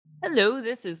Hello,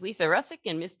 this is Lisa Russick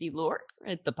and Misty Lore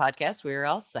at the podcast We're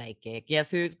All Psychic. Guess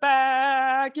who's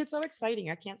back? It's so exciting.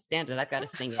 I can't stand it. I've got to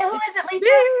sing it. And who It's is it, Lisa?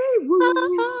 Bee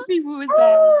Woo. Bee Woo is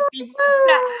back. Bee Woo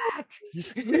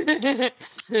is back.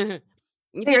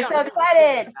 If you We're don't so know what I'm talking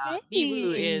excited. about, Bee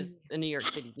Woo is a New York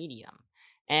City medium.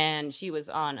 And she was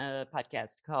on a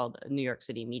podcast called New York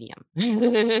City Medium.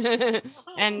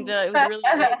 And it was a really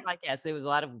great podcast. It was a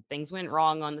lot of things went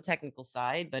wrong on the technical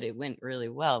side, but it went really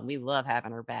well. We love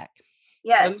having her back. So,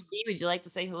 Yes. Misty, would you like to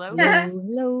say hello?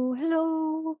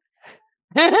 Hello.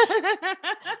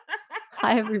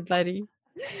 Hi, everybody.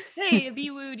 Hey,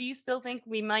 Bee Woo, do you still think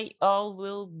we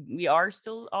are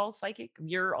still all psychic?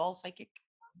 You're all psychic?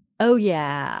 Oh,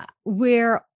 yeah.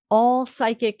 We're all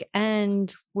psychic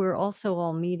and we're also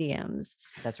all mediums.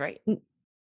 That's right.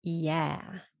 Yeah.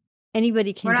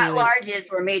 Anybody can We're do not it.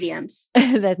 larges, we're mediums.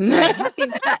 That's right.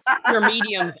 You're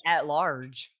mediums at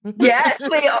large. Yes,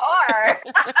 we are.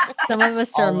 Some of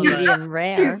us are All of us. medium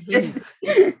rare.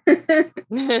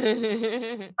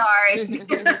 Sorry.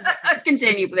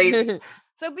 Continue, please.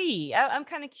 So, B, I'm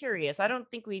kind of curious. I don't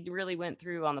think we really went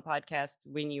through on the podcast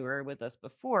when you were with us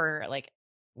before, like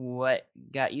what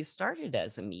got you started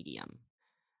as a medium?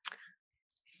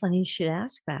 Funny you should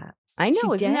ask that. I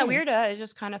know, isn't that Today- weird? I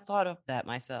just kind of thought of that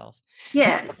myself.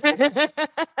 Yes. You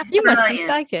must be Brilliant.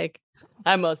 psychic.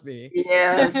 I must be.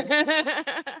 Yes.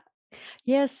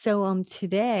 Yes. So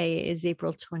today is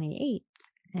April 28th,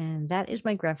 and that is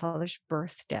my grandfather's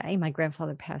birthday. My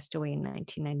grandfather passed away in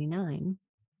 1999.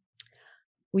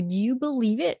 Would you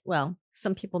believe it? Well,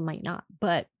 some people might not,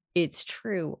 but it's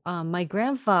true. My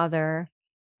grandfather,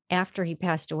 after he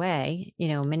passed away,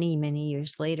 many, many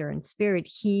years later in spirit,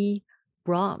 he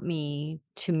brought me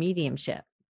to mediumship.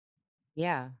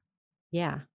 Yeah.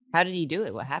 Yeah. How did he do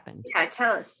it? What happened? Yeah,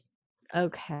 tell us.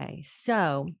 Okay.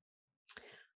 So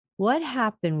what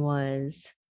happened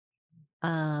was,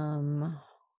 let's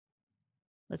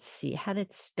see, how did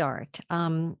it start?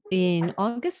 In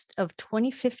August of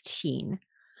 2015,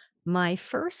 my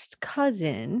first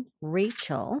cousin,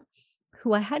 Rachel,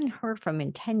 who I hadn't heard from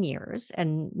in 10 years,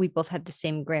 and we both had the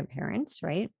same grandparents,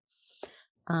 right?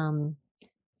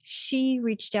 She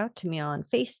reached out to me on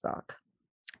Facebook.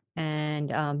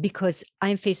 And because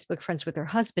I'm Facebook friends with her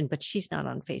husband, but she's not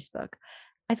on Facebook.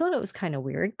 I thought it was kind of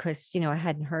weird because, I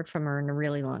hadn't heard from her in a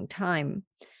really long time.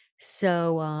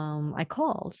 So I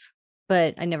called,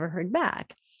 but I never heard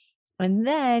back. And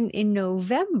then in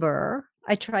November,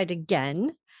 I tried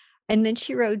again. And then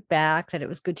she wrote back that it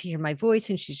was good to hear my voice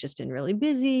and she's just been really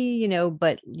busy,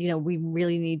 but, we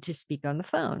really need to speak on the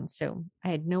phone. So I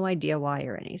had no idea why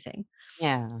or anything.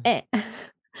 Yeah.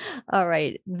 All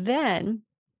right. Then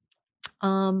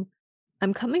I'm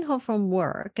coming home from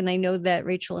work and I know that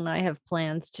Rachel and I have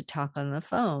plans to talk on the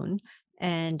phone.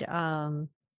 And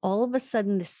all of a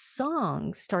sudden this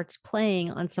song starts playing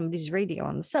on somebody's radio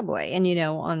on the subway. And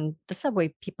on the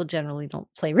subway, people generally don't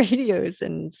play radios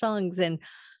and songs. And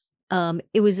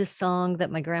it was a song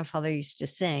that my grandfather used to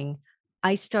sing.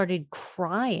 I started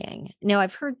crying. Now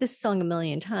I've heard this song a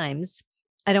million times.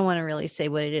 I don't want to really say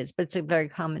what it is, but it's a very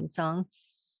common song.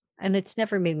 And it's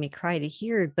never made me cry to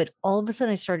hear it, but all of a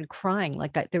sudden I started crying.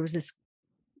 There was this,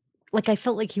 I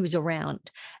felt like he was around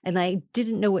and I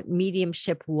didn't know what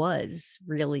mediumship was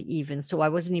really even. So I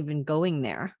wasn't even going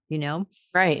there,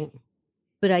 Right.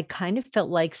 But I kind of felt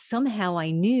like somehow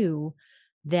I knew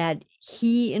that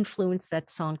he influenced that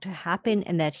song to happen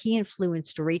and that he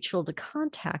influenced Rachel to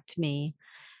contact me.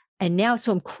 And now,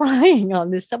 so I'm crying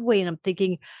on the subway and I'm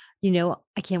thinking,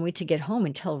 I can't wait to get home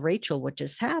and tell Rachel what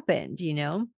just happened,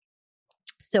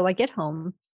 So I get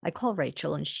home, I call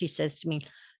Rachel and she says to me,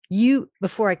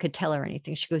 before I could tell her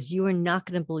anything, she goes, "You are not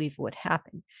going to believe what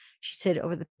happened." She said,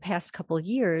 "Over the past couple of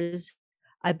years,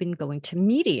 I've been going to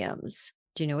mediums.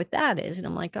 Do you know what that is?" And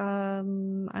I'm like, I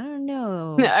don't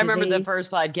know. I remember the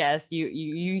first podcast.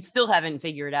 You still haven't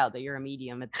figured out that you're a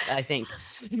medium, I think.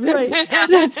 Right.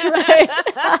 That's right.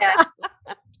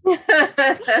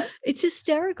 It's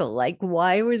hysterical. Like,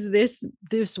 why was this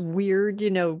weird,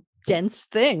 dense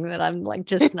thing that I'm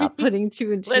just not putting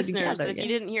two and two Listeners, together? if you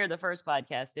didn't hear the first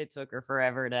podcast, it took her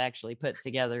forever to actually put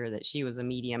together that she was a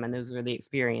medium and those were the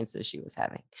experiences she was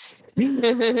having.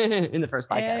 In the first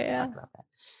podcast, we talked about that.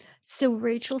 So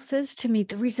Rachel says to me,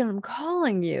 "The reason I'm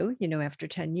calling you, after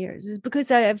 10 years is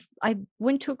because I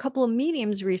went to a couple of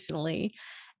mediums recently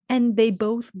and they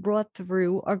both brought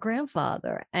through our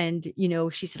grandfather. And,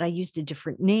 she said, I used a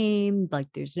different name. Like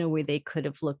there's no way they could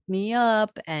have looked me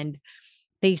up. And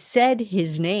they said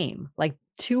his name, like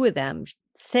two of them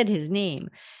said his name.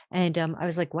 And I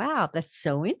was like, wow, that's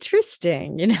so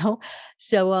interesting,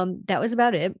 So that was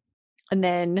about it. And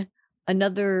then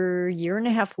another year and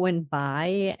a half went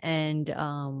by, and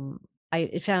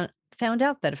I found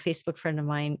out that a Facebook friend of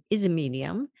mine is a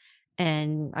medium,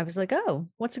 and I was like, "Oh,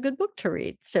 what's a good book to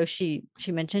read?" So she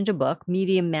mentioned a book,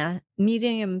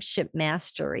 Mediumship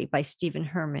Mastery by Stephen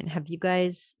Herman. Have you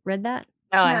guys read that?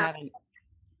 No, I No, haven't.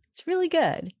 It's really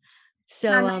good.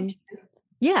 So not mentioned.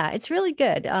 yeah, it's really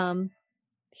good.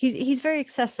 He's very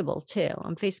accessible too.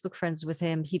 I'm Facebook friends with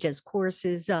him. He does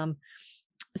courses.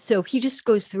 So he just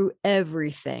goes through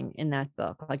everything in that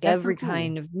book, like That's so every cool.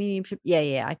 kind of mediumship. Yeah,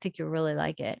 yeah, I think you'll really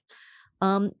like it.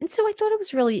 And so I thought it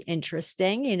was really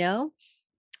interesting, you know.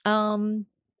 Um,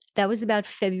 that was about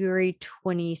February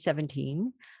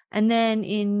 2017. And then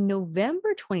in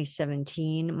November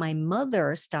 2017, my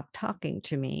mother stopped talking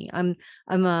to me. I'm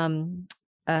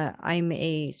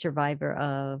a survivor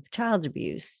of child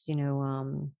abuse, you know,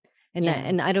 and that, Yeah.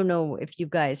 and I don't know if you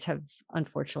guys have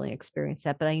unfortunately experienced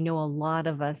that, but I know a lot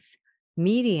of us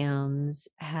mediums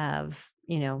have,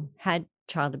 you know, had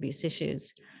child abuse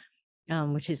issues,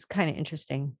 which is kind of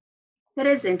interesting. It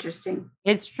is interesting.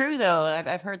 It's true though.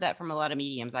 I've heard that from a lot of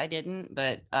mediums. I didn't,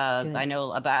 but I Good.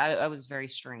 know about. I was very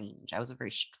strange. I was a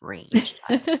very strange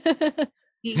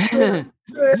People-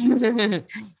 child.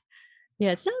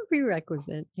 Yeah, it's not a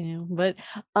prerequisite, you know,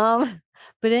 um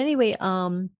but anyway,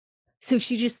 so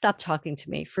she just stopped talking to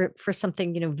me for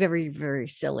something, you know, very, very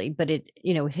silly, but it,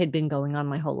 you know, it had been going on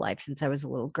my whole life since I was a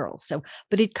little girl. So,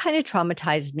 but it kind of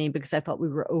traumatized me because I thought we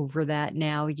were over that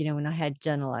now, you know, and I had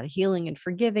done a lot of healing and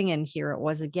forgiving, and here it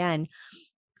was again.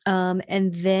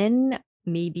 And then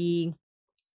maybe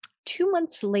 2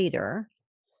 months later,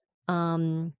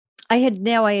 um I had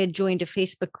joined a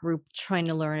Facebook group trying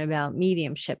to learn about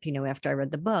mediumship, you know, after I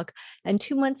read the book. And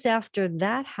 2 months after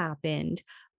that happened,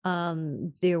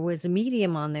 there was a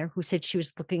medium on there who said she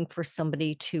was looking for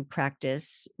somebody to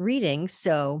practice reading.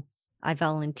 So I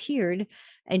volunteered,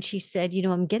 and she said, you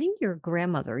know, I'm getting your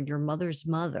grandmother, your mother's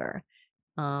mother,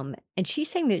 and she's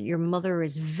saying that your mother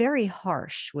is very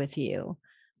harsh with you,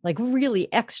 like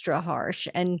really extra harsh.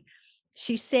 And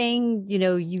she's saying, you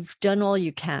know, you've done all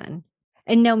you can.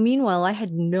 And now, meanwhile, I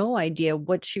had no idea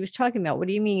what she was talking about. What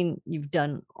do you mean you've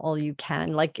done all you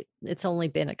can? Like it's only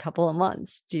been a couple of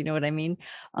months. Do you know what I mean?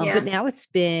 But Yeah. now it's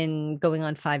been going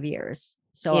on 5 years.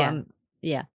 So Yeah,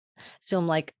 yeah. So I'm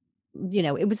like, you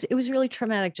know, it was really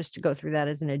traumatic just to go through that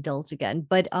as an adult again. can't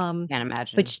But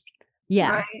imagine.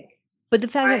 yeah, Right. but the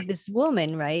fact Right. that this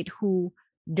woman, right, who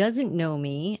doesn't know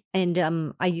me, and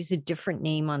I use a different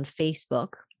name on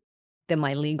Facebook than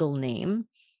my legal name.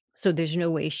 So there's no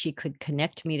way she could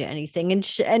connect me to anything.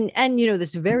 And you know,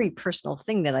 this very personal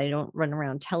thing that I don't run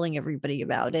around telling everybody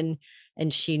about. And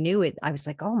she knew it. I was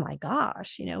like, oh my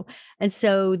gosh, you know. And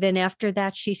so then after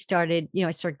that, she started, you know,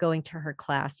 I started going to her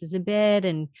classes a bit,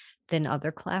 and then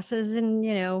other classes, and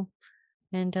you know,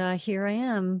 and here I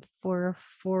am 4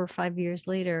 or 5 years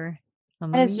later.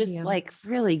 I'm a And it's just medium. like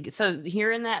really so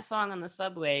hearing that song on the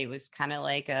subway was kind of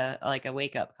like a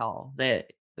wake up call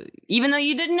that even though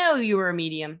you didn't know you were a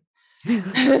medium,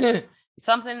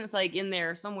 something that's like in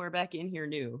there somewhere back in here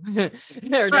new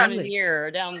or down in Right. here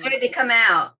or down Ready to come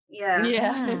out. Yeah.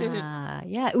 yeah. Yeah,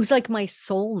 yeah. It was like my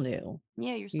soul knew,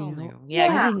 Yeah, your you soul know. knew. Yeah, I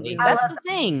Yeah. didn't exactly. I That's realize. love the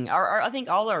that. thing. I think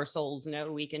all our souls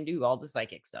know we can do all the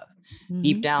psychic stuff.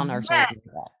 Deep Mhm, down, our mhm. souls Yeah.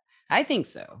 know that. I think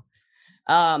so.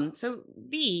 So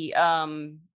B,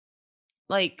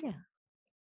 like Yeah.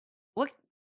 what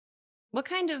what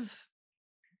kind of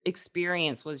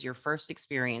experience was your first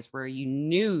experience where you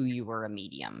knew you were a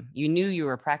medium? You knew you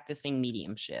were practicing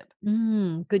mediumship. Good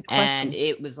And questions.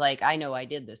 it was like, I know I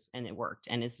did this and it worked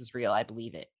and this is real. I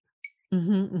believe it.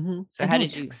 Mhm, mhm. So I how know it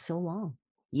did took you so long.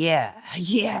 Yeah.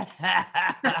 Yeah.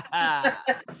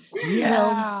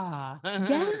 Well, Yeah.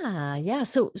 yeah, yeah.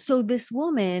 So this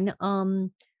woman,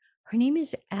 her name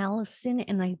is Allison,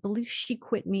 and I believe she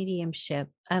quit mediumship.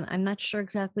 I'm not sure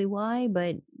exactly why,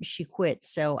 but she quit.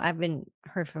 So I haven't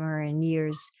heard from her in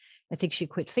years. I think she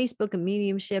quit Facebook and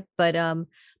mediumship, but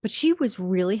she was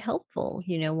really helpful,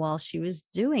 you know, while she was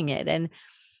doing it. And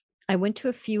I went to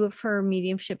a few of her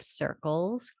mediumship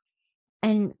circles,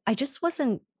 and I just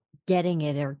wasn't getting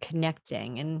it or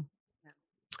connecting. And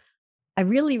I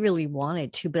really, really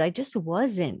wanted to, but I just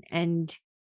wasn't. And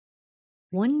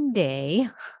one day,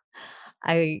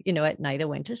 you know, at night I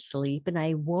went to sleep and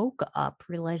I woke up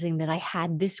realizing that I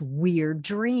had this weird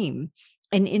dream.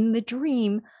 And in the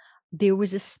dream, there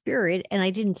was a spirit, and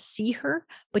I didn't see her,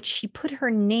 but she put her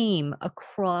name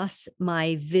across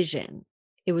my vision.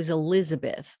 It was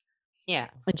Elizabeth. Yeah.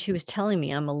 And she was telling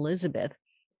me I'm Elizabeth.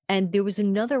 And there was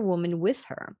another woman with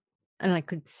her. And I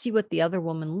could see what the other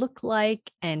woman looked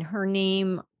like, and her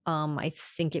name, I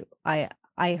think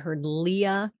I heard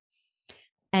Leah.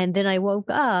 And then I woke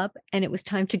up and it was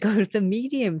time to go to the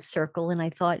medium circle. And I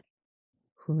thought,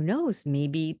 who knows?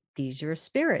 Maybe these are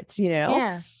spirits, you know?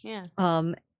 Yeah.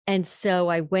 Yeah. And so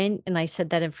I went and I said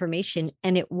that information,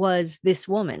 and it was this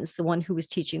woman's, the one who was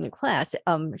teaching the class.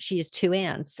 She has two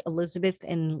aunts, Elizabeth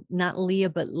and not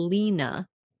Leah, but Lena.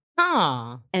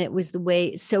 Huh. And it was the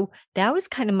way, so that was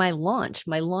kind of my launch.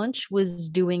 My launch was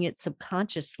doing it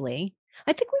subconsciously.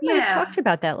 I think we might have Yeah. talked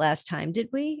about that last time, did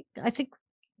we? I think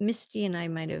Misty and I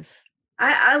might have.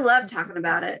 I love talking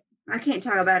about it. I can't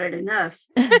talk about it enough.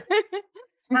 I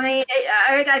mean,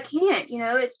 I can't, you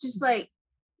know, it's just like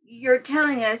you're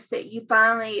telling us that you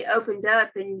finally opened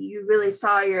up and you really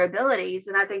saw your abilities.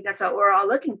 And I think that's what we're all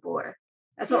looking for.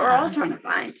 That's what we're all Yeah. trying to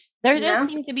find. There you does know?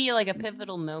 seem to be like a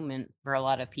pivotal moment for a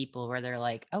lot of people where they're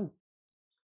like, oh,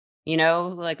 you know,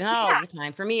 like not all Yeah. the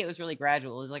time. For me, it was really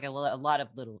gradual. It was like a lot of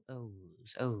little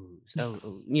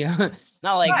you know,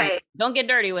 not like Right. don't get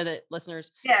dirty with it,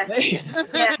 listeners. Yeah.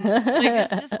 Yeah. Like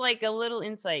just like a little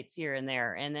insights here and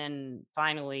there, and then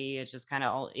finally it's just kind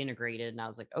of all integrated. And I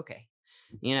was like, okay,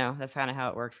 you know, that's kind of how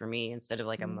it worked for me. Instead of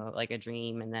like like a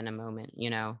dream and then a moment, you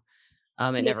know,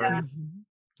 it never, Yeah. Mhm.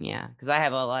 yeah, because I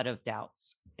have a lot of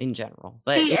doubts in general,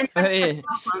 but See, and that's the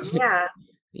problem. Yeah.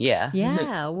 yeah,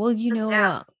 Yeah. Well, you Those know,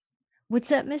 doubts. what's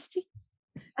that, Misty?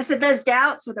 I said those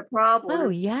doubts are the problem. Oh,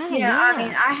 yeah. You know, I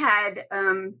mean, Yeah. I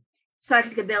had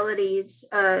psychic abilities,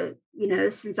 you know,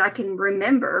 since I can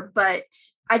remember, but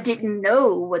I didn't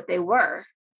know what they were,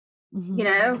 you Mhm.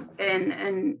 know,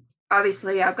 and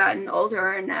obviously I've gotten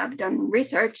older and I've done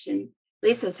research, and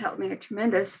Lisa's helped me a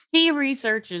tremendous. he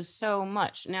researches so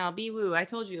much. Now, Woo, I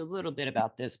told you a little bit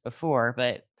about this before,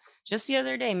 but just the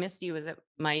other day, Misty was at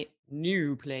my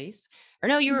new place. Or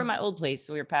no, you were at my old place.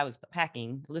 So I was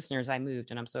packing. Listeners, I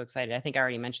moved and I'm so excited. I think I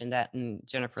already mentioned that in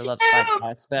Jennifer Love's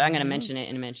podcast, but I'm going to mention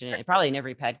it probably in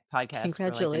every podcast for like the next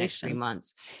 3 Congratulations.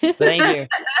 months. But thank you.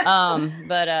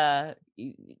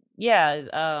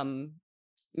 Yeah,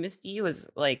 Misty was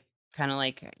like kind of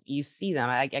like you see them.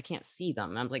 I can't see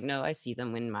them. I was like, no, I see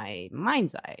them in my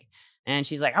mind's eye. And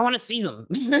she's like, I want to see them.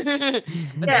 But then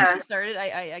Yeah. she started,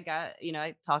 I got, you know,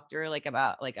 I talked to her like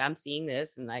about like I'm seeing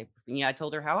this, and I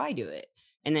told her how I do it.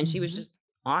 And then she was Mhm. just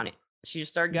on it. She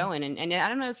just started Yeah. going. And I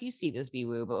don't know if you see this,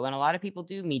 Woo, but when a lot of people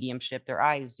do mediumship, their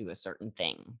eyes do a certain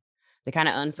thing. They kind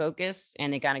of unfocus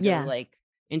and they kind of go Yeah. like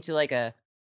into like a,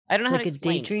 I don't know how to Like a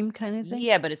explain it. daydream kind of thing.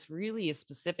 Yeah, but it's really a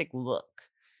specific look.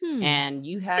 Hmm. And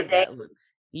you had day. that look.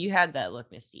 You had that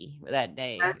look, Misty, that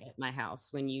day Uh, at my house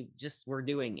when you just were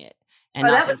doing it and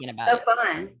Oh, not that was thinking about so it.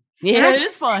 fun. Yeah, And it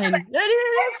is fun. It is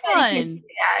everybody can fun. do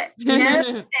that, you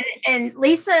know? And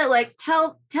Lisa, like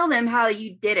tell them how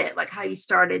you did it, like how you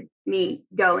started me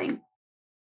going.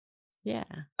 Yeah.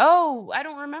 Oh, I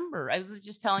don't remember. I was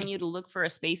just telling you to look for a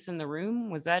space in the room.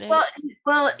 Was that it?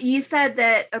 Well, you said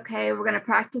that, okay, we're going to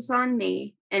practice on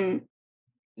me, and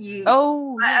you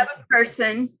Oh, I yeah. have a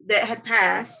person that had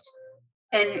passed,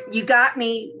 and you got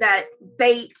me that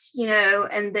bait, you know,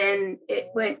 and then it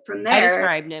went from I there.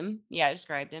 described him. Yeah, I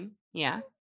described him. Yeah.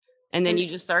 And then And- you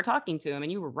just started talking to him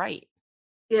and you were right.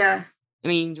 Yeah. I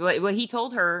mean, what he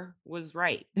told her was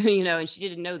right, you know, and she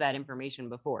didn't know that information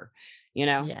before, you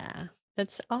know? Yeah.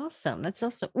 That's awesome. That's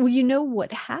awesome. Well, you know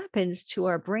what happens to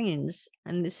our brains,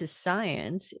 and this is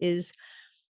science, is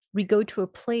we go to a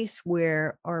place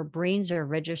where our brains are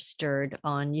registered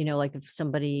on, you know, like if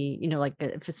somebody, you know, like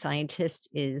if a scientist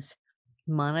is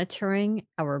monitoring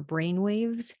our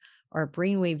brainwaves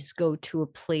go to a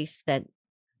place that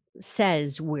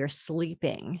says we're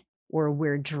sleeping or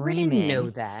we're I dreaming. didn't know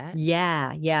that.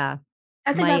 Yeah, yeah.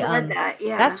 I think My, I've read that.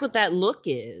 Yeah. That's what that look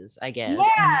is, I guess.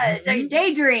 Yeah. Mhm.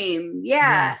 Daydream.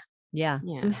 Yeah. Yeah.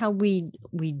 Yeah. Somehow we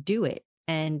do it.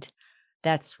 And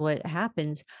that's what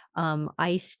happens.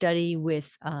 I study with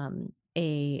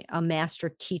a master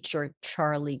teacher,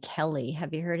 Charlie Kelly.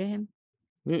 Have you heard of him?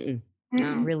 Mm-mm. No.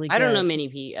 Mm-mm. Really I don't know good.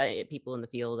 many people in the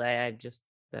field. I'm just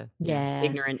Yeah.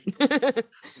 ignorant.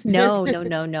 No.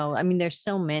 I mean, there's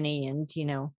so many, and you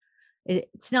know,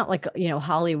 it's not like, you know,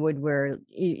 Hollywood where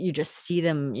you just see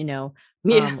them, you know,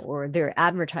 Yeah. or they're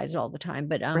advertised all the time.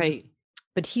 But Right.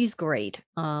 but he's great.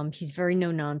 He's very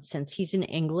no nonsense. He's in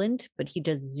England, but he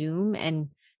does Zoom, and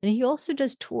he also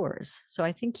does tours. So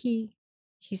I think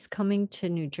he's coming to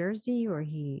New Jersey, or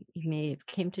he may have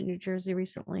came to New Jersey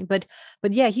recently. But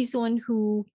yeah, he's the one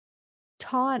who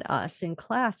taught us in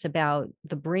class about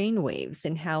the brain waves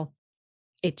and how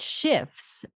it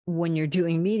shifts when you're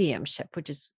doing mediumship, which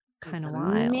is kind It's of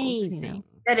wild. You know? amazing.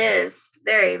 That is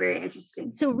very, very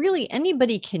interesting. So really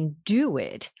anybody can do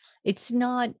it. It's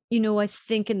not, you know, I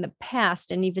think in the past,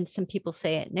 and even some people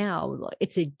say it now,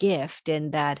 it's a gift,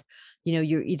 and that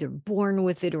you're either born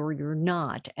with it or you're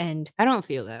not. And I don't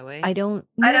feel that way. I don't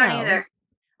I don't know. either.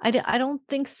 I don't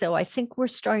think so. I think we're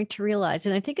starting to realize,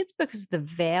 and I think it's because the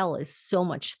veil is so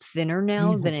much thinner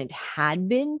now than it had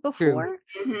been before.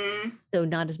 hmm So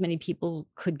not as many people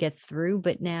could get through,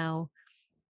 but now,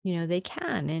 they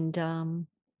can. And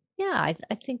yeah,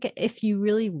 I think if you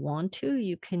really want to,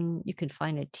 you can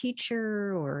find a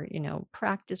teacher or,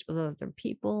 practice with other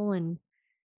people and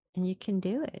you can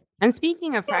do it. And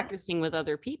speaking of Yeah. practicing with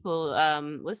other people,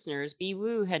 listeners,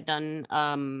 BWoo had done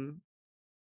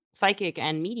psychic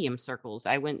and medium circles.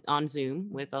 I went on Zoom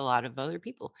with a lot of other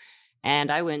people.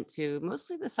 And I went to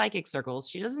mostly the psychic circles.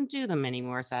 She doesn't do them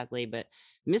anymore, sadly, but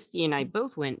Misty and I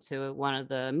both went to one of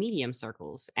the medium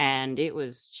circles, and it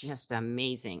was just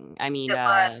amazing. I mean, It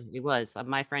was. it was.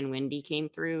 My friend Wendy came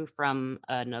through from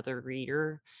another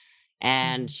reader,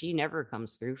 and she never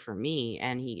comes through for me,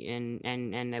 and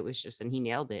and it was just, and he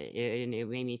nailed it, and it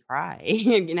made me cry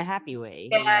in a happy way,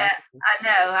 Yeah, I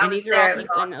know. I and was these are all there. It was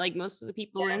people, awesome. and like most of the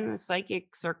people Yeah. in the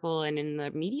psychic circle and in the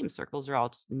medium circles are all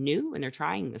just new, and they're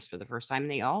trying this for the first time,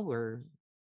 and they all were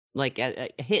like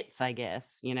hits, I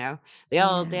guess. They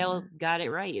all got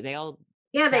it right. They all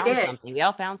Yeah, they found did. something. They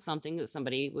all found something that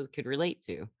somebody could relate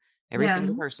to. Every Yeah.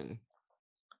 single person.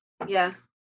 Yeah. It was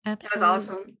Absolutely.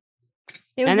 awesome.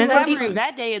 It was And a then lot of that fun. room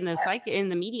that day in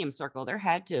the medium circle, there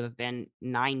had to have been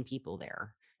 9 people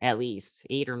there, at least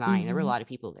 8 or 9. There were a lot of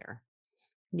people there.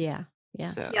 Yeah. Yeah.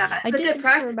 So Yeah, I it's a did good them for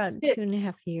practice about too.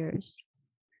 2.5 years.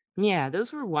 yeah,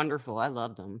 those were wonderful. I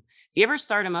loved them. If you ever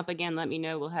start them up again, let me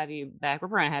know. We'll have you back. We're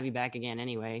going to have you back again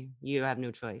anyway. You have no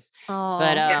choice.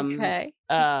 But Oh, okay.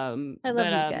 I love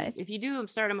you guys. if you do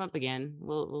start them up again,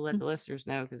 we'll let the listeners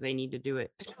know because they need to do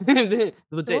it.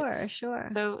 Sure.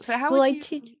 So how Well, would I you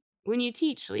teach. when you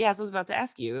teach? Yeah, so I was about to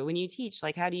ask you, when you teach,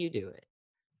 like, how do you do it?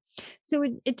 So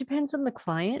it depends on the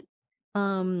client.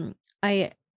 Um,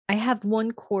 I I have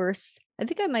one course. I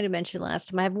think I might have mentioned last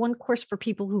time. I have one course for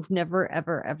people who've never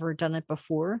ever done it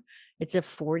before. It's a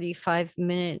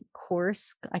 45-minute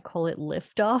course. I call it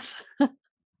Liftoff. That's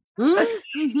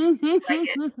like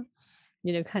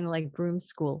it. Kind of like broom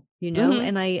school, Mhm.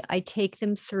 and I take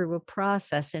them through a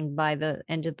process, and by the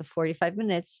end of the 45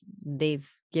 minutes, they've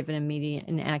given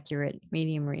an accurate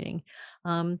medium reading.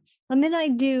 And then I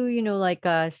do, like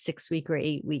a 6-week or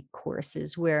 8-week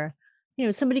courses where,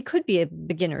 somebody could be a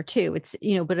beginner too. It's,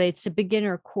 but it's a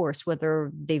beginner course,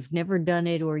 whether they've never done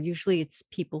it, or usually it's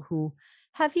people who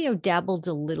have, dabbled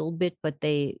a little bit, but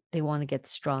they want to get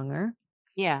stronger.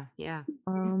 Yeah, yeah.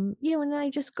 And I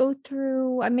just go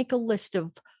through, I make a list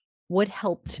of what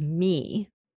helped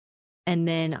me, and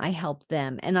then I help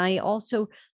them. And I also,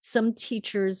 some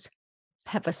teachers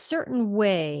have a certain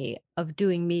way of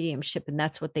doing mediumship, and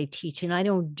that's what they teach. And I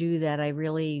don't do that. I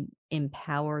really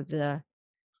empower the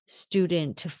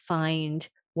student to find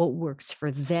what works for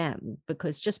them,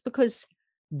 because just because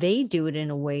they do it in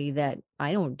a way that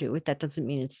I don't do it, that doesn't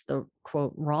mean it's the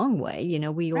quote wrong way.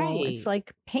 It's Right. like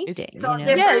It's painting, all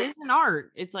yeah, different. it is an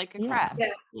art. It's like a Yeah. craft. Yeah.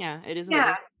 Yeah, it is. Yeah.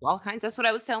 There's all kinds. That's what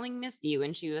I was telling Misty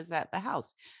when she was at the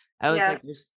house. I was Yeah. like,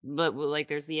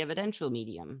 there's the evidential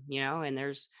medium, and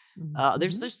there's Mhm.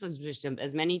 just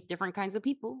as many different kinds of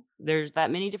people. There's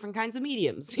that many different kinds of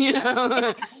mediums, There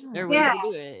are ways Yeah.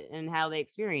 to do it and how they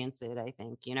experience it, I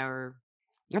think, or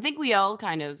I think we all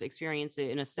kind of experience it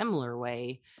in a similar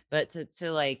way, but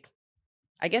to like,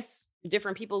 I guess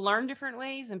different people learn different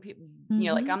ways, and people,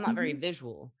 like Mhm, I'm not very mhm.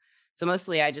 visual, so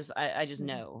mostly I just Yeah.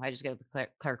 know. I just get the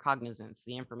claircognizance,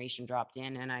 the information dropped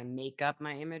in, and I make up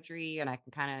my imagery, and I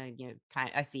can kind of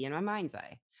I see in my mind's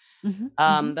eye. Mhm,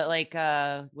 mhm. But like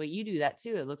well, you do that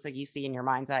too. It looks like you see in your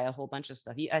mind's eye a whole bunch of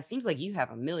stuff. It seems like you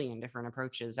have a million different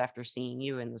approaches after seeing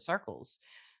you in the circles.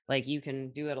 Like you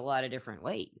can do it a lot of different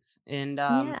ways, and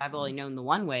Yeah. I've only known the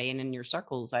one way, and in your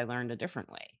circles I learned a different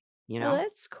way. You Well, know?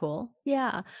 that's cool.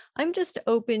 Yeah. I'm just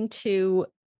open to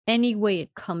any way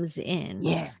it comes in.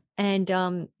 Yeah. And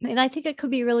I think it could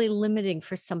be really limiting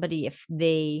for somebody if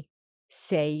they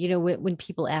say, when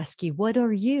people ask you, what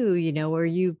are you? Are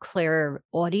you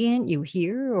clairaudient, you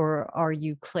hear, or are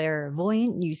you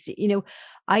clairvoyant, you see?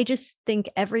 I just think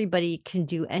everybody can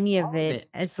do any of All of it it.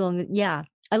 as long as, yeah.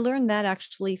 I learned that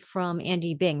actually from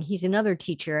Andy Bing. He's another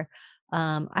teacher.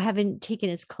 I haven't taken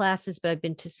his classes, but I've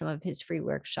been to some of his free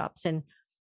workshops, and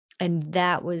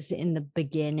that was in the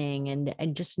beginning,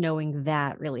 and just knowing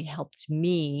that really helped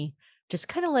me just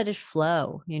kind of let it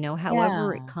flow,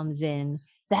 however it Yeah. comes in.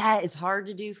 That is hard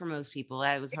to do for most people.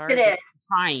 That was It hard is.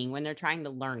 trying when they're trying to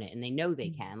learn it and they know they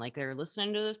can. Like they're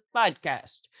listening to this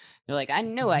podcast. They're like, I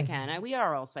know I can. We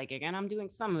are all psychic and I'm doing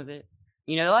some of it.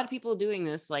 A lot of people doing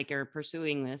this, like, are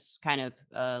pursuing this kind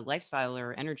of lifestyle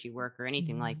or energy work or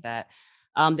anything like Mhm. that.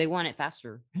 They want it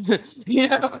faster.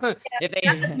 If they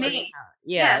That are was starting me. out,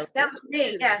 Yeah, yeah, that most was people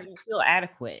me. Yeah. they don't feel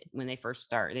adequate when they first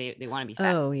start. They want to be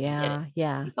fast. Oh, I get it. yeah,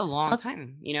 yeah. It's a long I'll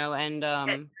time, and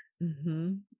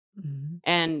Mhm,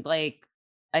 mhm. like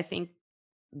I think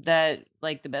that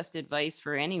like the best advice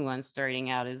for anyone starting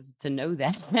out is to know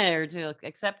that or to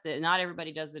accept that not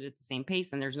everybody does it at the same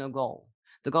pace and there's no goal.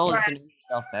 The goal is Yeah, to Right. know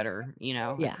yourself better,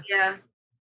 yeah. Yeah. to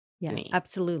Yeah, me.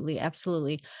 absolutely,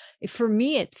 absolutely. For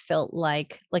me, it felt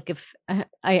like if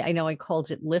I know I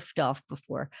called it liftoff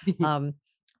before, um,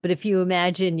 but if you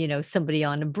imagine, somebody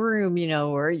on a broom,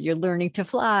 or you're learning to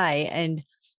fly, and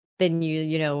then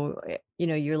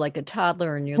you're like a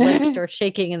toddler, and your legs start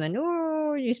shaking, and then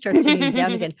oh, you start singing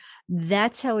down again.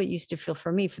 That's how it used to feel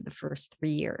for me for the first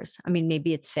 3 years. I mean,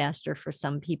 maybe it's faster for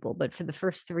some people, but for the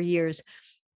first 3 years,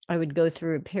 I would go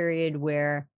through a period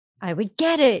where I would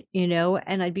get it,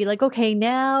 and I'd be like, okay,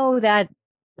 now that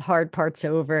hard part's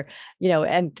over,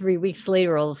 and 3 weeks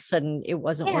later, all of a sudden it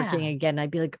wasn't working Yeah. again. I'd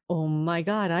be like, oh my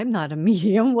God, I'm not a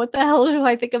medium. What the hell do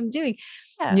I think I'm doing?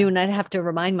 Yeah. And I'd have to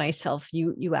remind myself,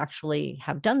 you actually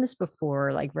have done this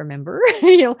before, like, remember,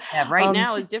 Yeah. Right um,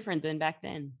 now is different than back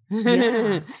then.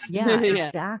 yeah, yeah,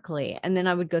 Yeah. exactly. And then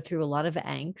I would go through a lot of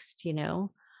angst,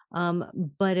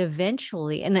 but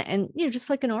eventually, and just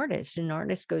like an artist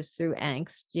goes through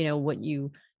angst, Oh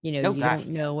you gosh, don't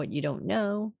know yes. what you don't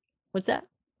know. What's that?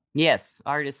 Yes,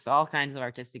 artists, all kinds of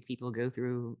artistic people go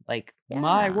through like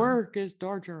my Yeah, work is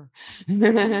torture. yeah,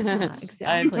 I'm torturing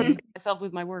exactly. myself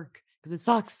with my work because it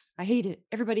sucks. I hate it.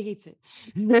 Everybody hates it.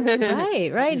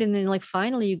 Right, right. And then, like,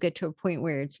 finally you get to a point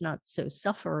where it's not so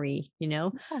suffery. Yeah,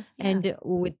 yeah. And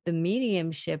with the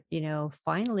mediumship,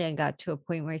 finally I got to a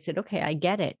point where I said, okay, I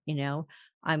get it.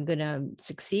 I'm gonna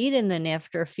succeed. And then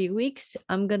after a few weeks,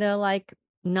 I'm gonna like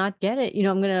not get it.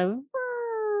 I'm gonna,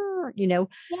 you know,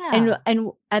 and Yeah.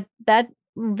 and at that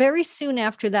very soon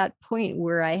after that point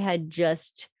where I had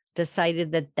just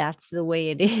decided that that's the way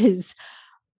it is,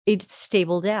 it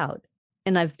stabled out,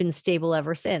 and I've been stable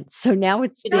ever since. So now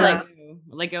it's To been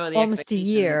let go of the almost a expectations.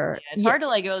 year. Yeah, it's Yeah. hard to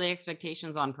let go of the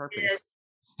expectations on It is. purpose.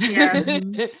 Yeah.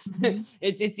 Mhm, mhm.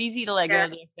 It's easy to let go Yeah.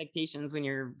 of the expectations when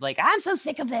you're like, "I'm so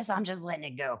sick of this, I'm just letting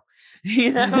it go."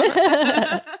 You know?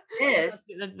 It is.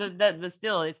 But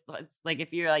still, it's like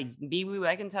if you're like Biwu,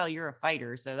 I can tell you're a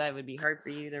fighter, so that would be hard for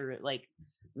you to like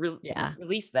Yeah.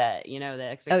 release that, the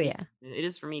Oh, expectation. yeah, It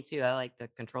is for me too. I like the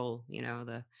control,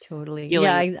 the totally. Yeah,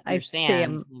 feeling that I you say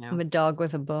understand, I'm a dog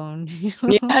with a bone.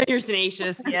 Yeah, you're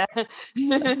tenacious, yeah.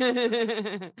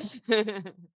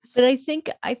 But I think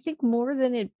more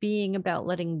than it being about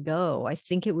letting go, I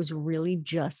think it was really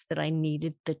just that I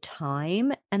needed the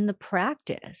time and the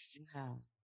practice. Yeah.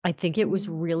 I think it was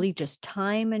Mhm. really just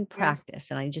time and Yeah.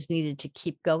 practice, and I just needed to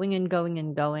keep going and going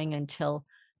and going until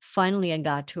finally I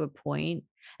got to a point.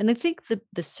 And I think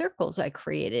the circles I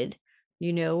created,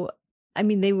 you know, I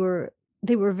mean, they were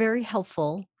very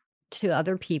helpful to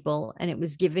other people, and it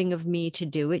was giving of me to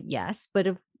do it, yes, but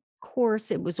of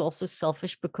course it was also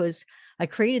selfish because I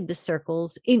created the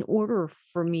circles in order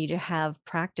for me to have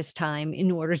practice time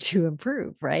in order to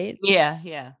improve, right? Yeah,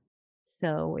 yeah.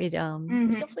 So it was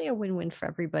Mhm. definitely a win-win for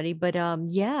everybody. But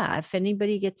yeah, if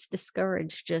anybody gets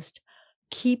discouraged, just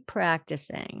keep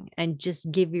practicing and just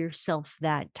give yourself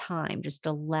that time. Just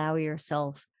allow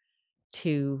yourself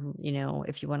to,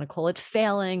 if you want to call it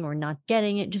failing or not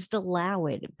getting it, just allow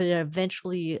it. But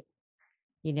eventually,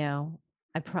 you know,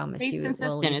 I promise Stays you it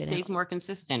will consistent, it even stays out. more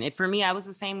consistent. For me, I was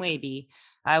the same way, B.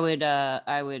 I would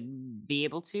be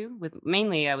able to with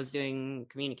mainly I was doing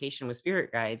communication with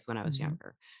spirit guides when I was Mhm.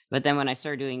 younger. But then when I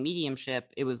started doing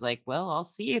mediumship, it was like, well, I'll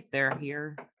see if they're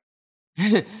here.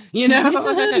 Right,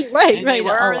 And they right.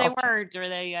 were or they I'll weren't, or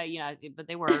but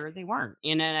they were or they weren't.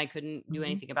 And I couldn't do Mhm.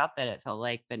 anything about that, it felt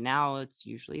like. But now it's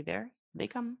usually there. They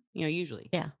come, usually.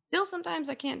 Yeah. Still sometimes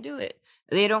I can't do it.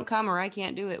 They don't come or I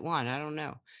can't do it. One, I don't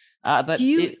know. Do But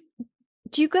you it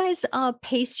do you guys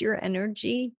pace your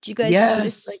energy? Do you guys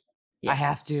notice Yes, like I yeah.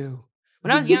 have to.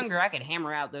 When I was Mhm. younger, I could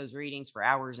hammer out those readings for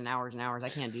hours and hours and hours. I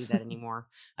can't do that anymore.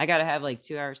 I gotta have like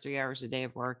 2 hours, 3 hours a day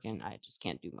of work, and I just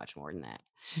can't do much more than that.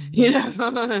 You Mhm.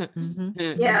 know? Mhm.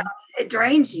 Yeah. Mhm. It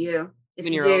drains you if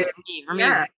When you you're do. older, for me, when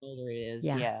Yeah. you're older, it is,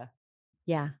 Yeah. yeah.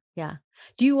 Yeah. Yeah.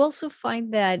 Do you also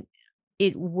find that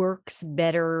it works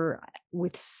better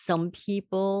with some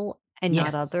people and not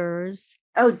Yes, others,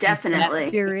 Oh, and some definitely. definitely,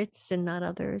 spirits and not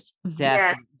others? Mhm.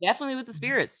 Yeah. definitely with the Mhm.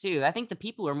 spirits too. I think the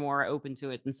people are more open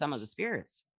to it than some of the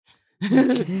spirits. I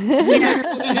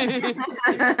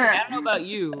don't know about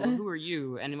you. Who are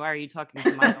you? And why are you talking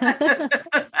to my daughter?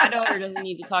 My daughter doesn't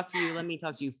need to talk to you. Let me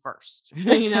talk to you first. It's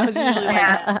usually like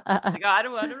that. Like, I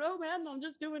don't know, man. I'm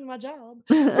just doing my job.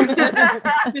 I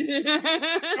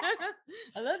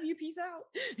love you. Peace out.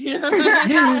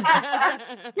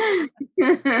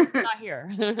 Not here.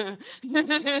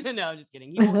 No, I'm just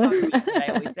kidding. He won't talk to me. Like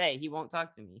I always say, he won't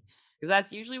talk to me. Because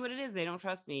that's usually what it is. They don't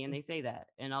trust me and they say that.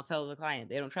 And I'll tell the client,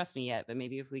 they don't trust me yet, but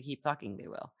maybe if we keep talking, they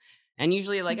will. And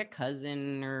usually like a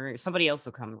cousin or somebody else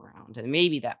will come around and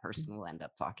maybe that person will end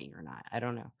up talking or not. I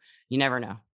don't know. You never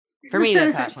know. For me,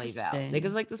 that's how it plays out. Because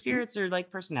Interesting. like the spirits are like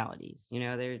personalities,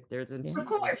 there's Yeah. Of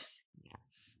course.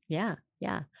 Yeah.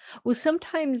 Yeah. Well,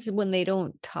 sometimes when they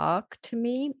don't talk to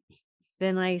me,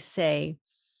 then I say,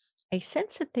 I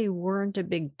sense that they weren't a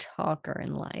big talker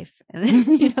in life.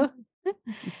 And,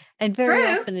 and very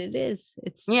True. often it is.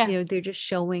 It's, Yeah. they're just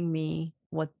showing me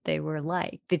what they were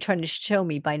like. They're trying to show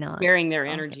me by not sharing their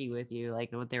talking. energy with you,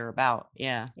 like what they're about.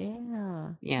 Yeah. Yeah.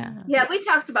 Yeah. Yeah, we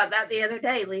talked about that the other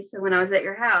day, Lisa, when I was at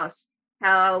your house.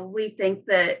 How we think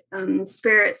that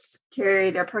spirits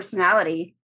carry their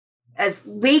personality as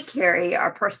we carry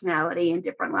our personality in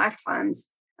different lifetimes.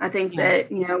 I think Yeah.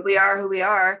 that, we are who we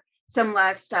are. Some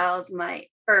lifestyles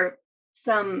or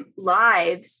some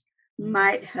lives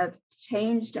might have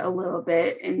changed a little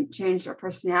bit and changed our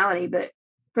personality, but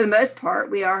for the most part,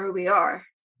 we are who we are.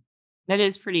 That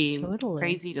is pretty Totally.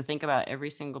 crazy to think about. Every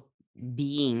single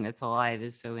being that's alive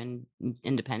is so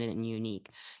independent and unique.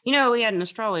 We had an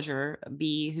astrologer,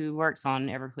 B, who works on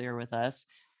Everclear with us,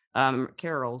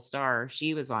 Carol Starr.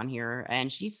 She was on here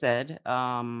and she said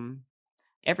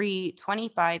every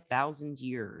 25,000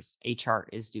 years, a chart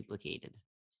is duplicated.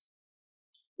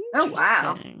 Oh,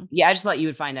 wow. Interesting. Yeah, I just thought you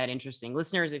would find that interesting.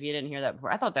 Listeners, if you didn't hear that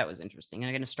before, I thought that was interesting.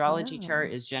 Like an astrology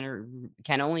chart is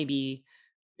can only be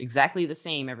exactly the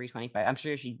same every 25. I'm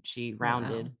sure she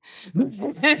rounded.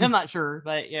 I'm not sure,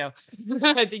 but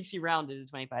I think she rounded to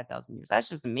 25,000 years. That's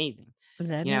just amazing.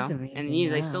 That is And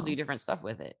amazing. they still do Wow. different stuff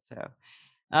with it. So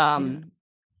Yeah.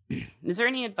 is there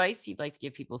any advice you'd like to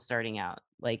give people starting out?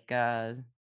 Like I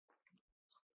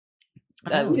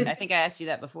think I asked you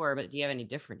that before, but do you have any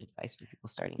different advice for people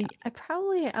starting out?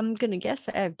 I'm going to guess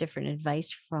I have different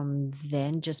advice from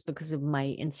then just because of my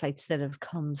insights that have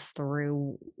come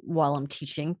through while I'm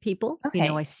teaching people. Okay.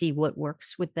 I see what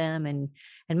works with them and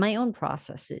my own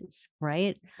processes,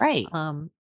 right? Right.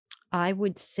 I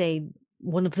would say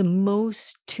one of the I'm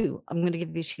going to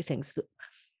give you two things.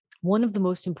 One of the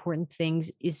most important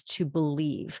things is to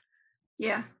believe.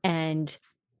 Yeah. And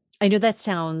I know that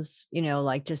sounds,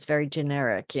 like just very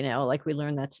generic, like we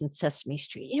learned that's in Sesame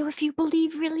Street. If you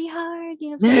believe really hard,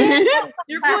 Your voice.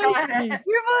 I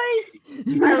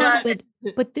love it.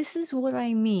 But this is what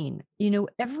I mean.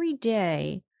 Every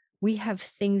day we have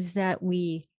things that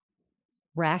we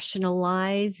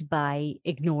rationalize by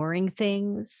ignoring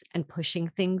things and pushing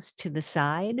things to the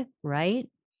side, right?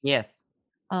 Yes.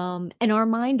 And our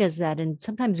mind does that. And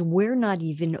sometimes we're not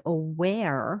even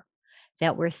aware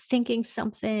that we're thinking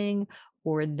something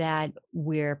or that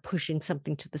we're pushing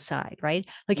something to the side, right?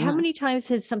 Like how many times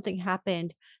has something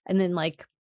happened and then like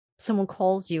someone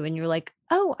calls you and you're like,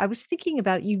 oh, I was thinking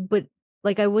about you, but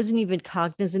like I wasn't even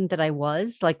cognizant that I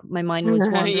was, like my mind was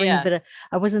wandering, Yeah. but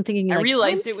I wasn't thinking. I Like,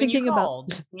 realized I'm it when you thinking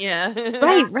called. Yeah.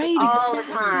 right, All the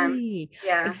time. exactly,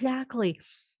 Yeah. exactly.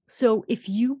 So if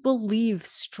you believe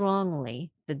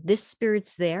strongly that this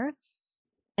spirit's there,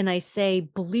 and I say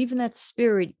believe in that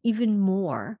spirit even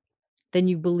more than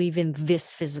you believe in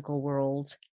this physical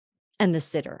world and the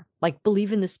sitter, like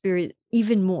believe in the spirit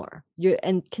even more,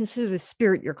 and consider the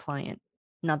spirit your client,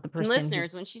 not the And person who's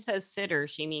listeners, when she says sitter,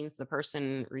 she means the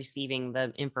person receiving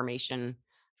the information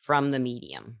from the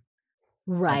medium.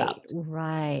 right,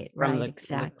 From the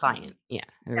exactly. client. Yeah.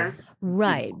 Yeah.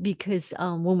 Right. Because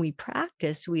when we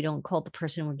practice, we don't call the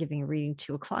person we're giving a reading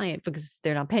to a client because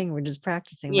they're not paying. We're just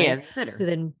practicing. Yeah, Right. sitter. So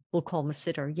then we'll call them a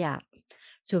sitter. Yeah.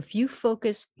 So if you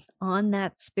focus on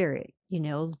that spirit,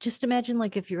 just imagine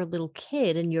like if you're a little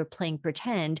kid and you're playing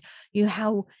pretend,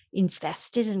 how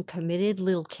invested and committed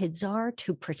little kids are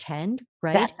to pretend,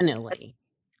 right? Definitely.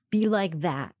 Be like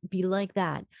that. Be like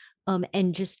that.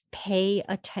 And just pay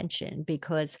attention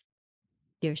because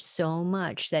there's so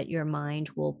much that your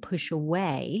mind will push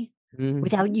away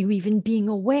without you even being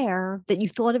aware that you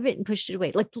thought of it and pushed it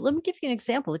away. Like, let me give you an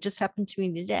example. It just happened to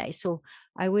me today. So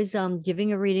I was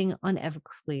giving a reading on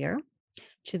Everclear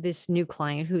to this new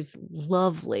client who's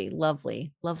lovely,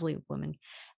 lovely, lovely woman.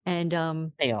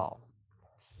 And They all.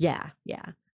 yeah.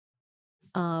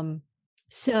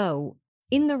 So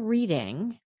in the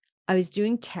reading, I was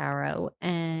doing tarot,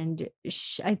 and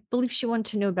I believe she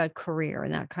wanted to know about career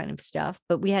and that kind of stuff,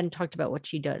 but we hadn't talked about what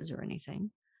she does or anything.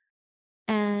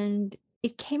 And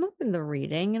it came up in the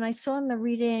reading, and I saw in the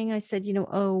reading, I said,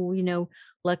 oh,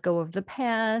 let go of the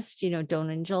past, don't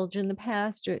indulge in the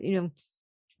past, or,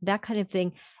 that kind of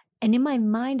thing. And in my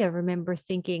mind, I remember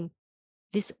thinking,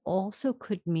 this also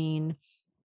could mean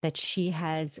that she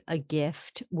has a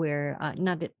gift where,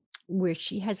 where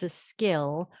she has a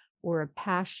skill or a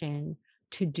passion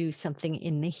to do something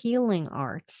in the healing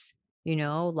arts,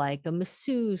 like a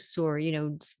masseuse or,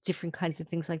 different kinds of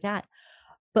things like that.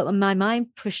 But my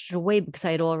mind pushed it away because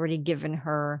I had already given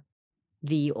her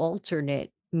the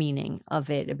alternate meaning of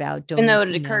it about Even though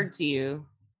don't, it occurred to you.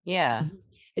 Yeah.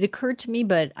 It occurred to me,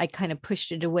 but I kind of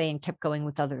pushed it away and kept going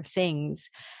with other things.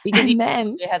 Because And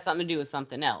then it had something to do with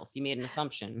something else. You made an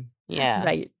assumption. Yeah.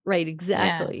 right, Yeah.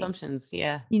 exactly. Assumptions.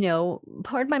 Yeah.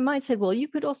 Part of my mind said, well, you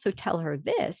could also tell her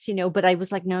this, but I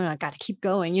was like, no, I got to keep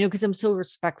going, because I'm so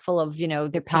respectful of,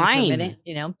 their paying per minute,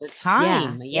 The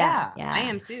time. Yeah. I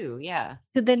am too. Yeah.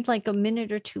 So then like a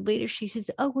minute or two later, she says,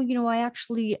 oh, well, I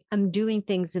actually am doing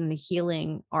things in the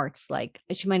healing arts. Like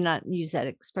she might not use that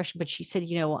expression, but she said,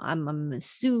 I'm a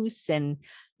masseuse and,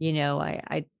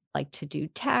 I like to do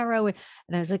tarot. And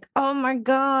I was like, oh my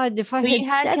God, if I Well, had you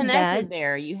had said connected that,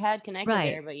 there. You had connected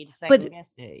right. there, but you just But second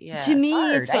guessed it. Yeah. to me,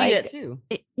 hard. it's I do like, that too.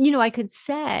 I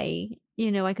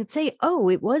could say, oh,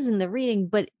 it was in the reading,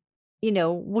 but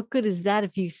what good is that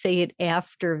if you say it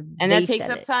after And they that takes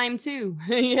said up it? time too.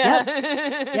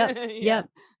 Yeah. Yep.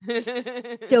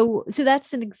 So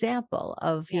that's an example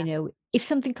of, Yeah. if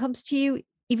something comes to you,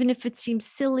 even if it seems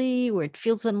silly or it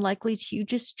feels unlikely to you,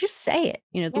 just say it.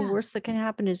 The Yeah. worst that can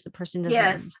happen is the person doesn't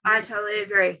Yes, understand. I totally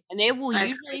agree. And they will I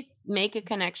usually make a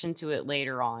connection to it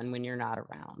later on when you're not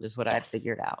around, is what I've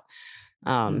figured Yes. out.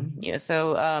 Mhm.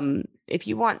 So if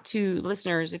you want to,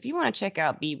 listeners, if you want to check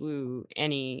out Bee Woo,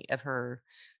 any of her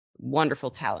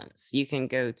wonderful talents, you can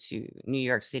go to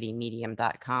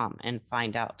newyorkcitymedium.com and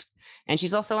find out. And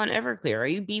she's also on Everclear. Are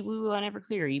you Bee Woo on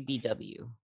Everclear or are you BW?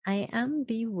 I am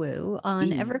Bee Woo. On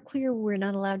Bee Woo. Everclear, we're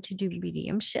not allowed to do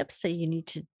mediumship, so you need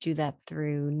to do that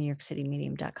through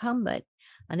newyorkcitymedium.com. But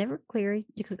on Everclear,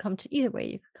 you could come to either way.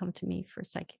 You could come to me for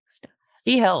psychic stuff.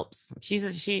 She helps.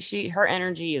 Her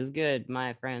energy is good,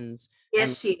 my friends.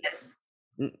 Yes, she is.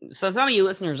 So some of you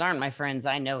listeners aren't my friends.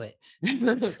 I know it.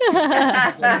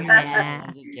 Yeah.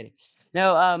 I'm just kidding.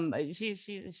 No,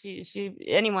 she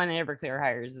anyone Everclear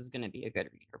hires is going to be a good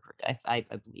reader. I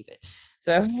believe it.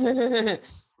 So,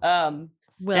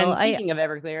 Well, and speaking of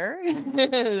Everclear,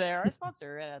 they're our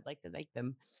sponsor, and I'd like to thank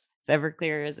them. So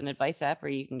Everclear is an advice app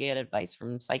where you can get advice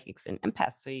from psychics and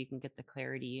empaths, so you can get the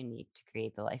clarity you need to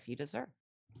create the life you deserve.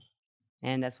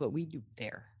 And that's what we do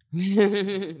there.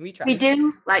 We try. We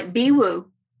do like Bee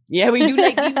Woo. Yeah, we do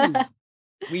like Bee Woo.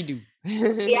 We do.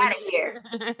 Be out of here.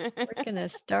 we're gonna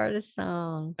start a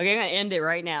song. Okay, I'm gonna end it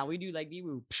right now. We do like Bee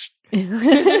Woo. we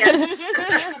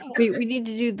need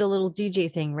to do the little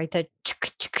DJ thing, right? That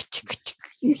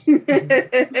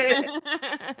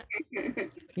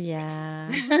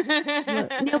yeah. Well,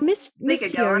 now, Misty,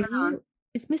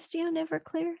 is Misty on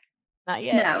Everclear? Not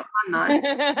yet. No, I'm not.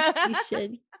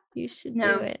 You should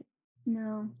No. do it.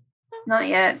 No, not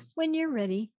yet. When you're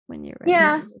ready.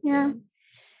 Yeah.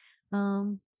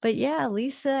 But yeah,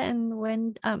 Lisa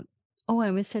and I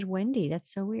almost said Wendy.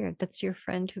 That's so weird. That's your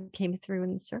friend who came through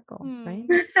in the circle, right?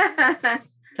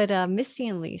 But Missy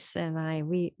and Lisa and I,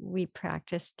 we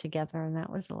practiced together, and that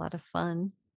was a lot of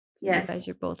fun. Yes. You guys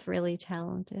are both really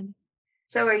talented.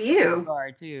 So are you. You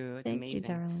are too. It's Thank amazing. you,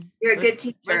 darling. You're a good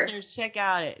teacher. Listeners, check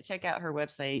out her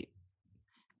website.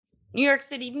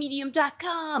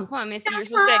 NewYorkCityMedium.com. Come on, Missy. You're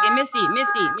supposed to say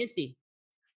it. Missy.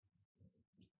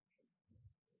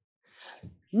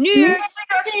 New York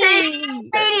City.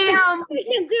 Medium.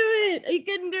 You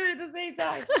couldn't do it at the same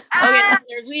time. Okay,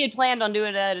 listeners, we had planned on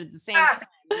doing that at the same time.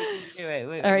 We couldn't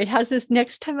do it. All right, how's this?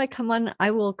 Next time I come on,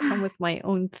 I will come with my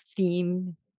own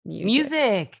theme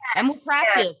music. And we'll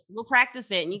practice. We'll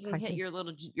practice it, and you can hit your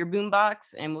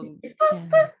boombox, and we'll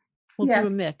do a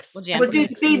mix. We'll do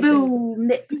the Bee Woo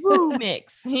mix. Woo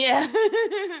mix. Yeah.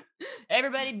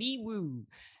 Everybody be woo.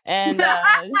 And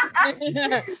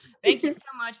thank you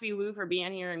so much, Bee Woo, for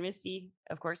being here. And Missy,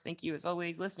 of course, thank you as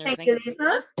always. Listeners, thank you for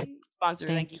listening. Sponsor,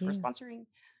 thank you for sponsoring.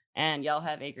 And y'all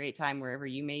have a great time wherever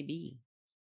you may be.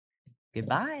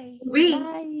 Goodbye.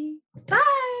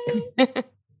 Bye.